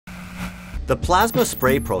The plasma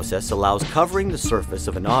spray process allows covering the surface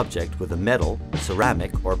of an object with a metal,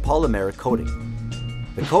 ceramic, or polymeric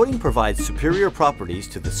coating. The coating provides superior properties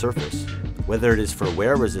to the surface, whether it is for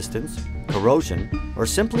wear resistance, corrosion, or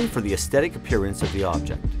simply for the aesthetic appearance of the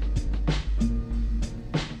object.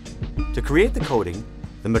 To create the coating,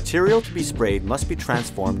 the material to be sprayed must be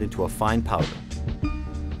transformed into a fine powder.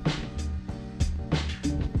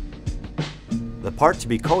 The part to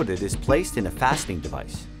be coated is placed in a fastening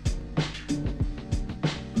device.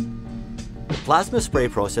 The plasma spray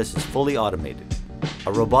process is fully automated.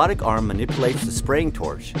 A robotic arm manipulates the spraying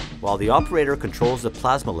torch, while the operator controls the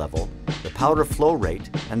plasma level, the powder flow rate,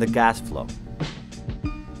 and the gas flow.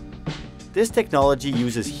 This technology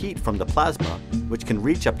uses heat from the plasma, which can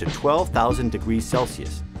reach up to 12,000 degrees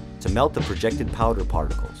Celsius, to melt the projected powder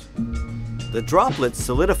particles. The droplets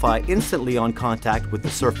solidify instantly on contact with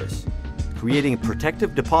the surface, creating a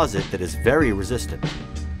protective deposit that is very resistant.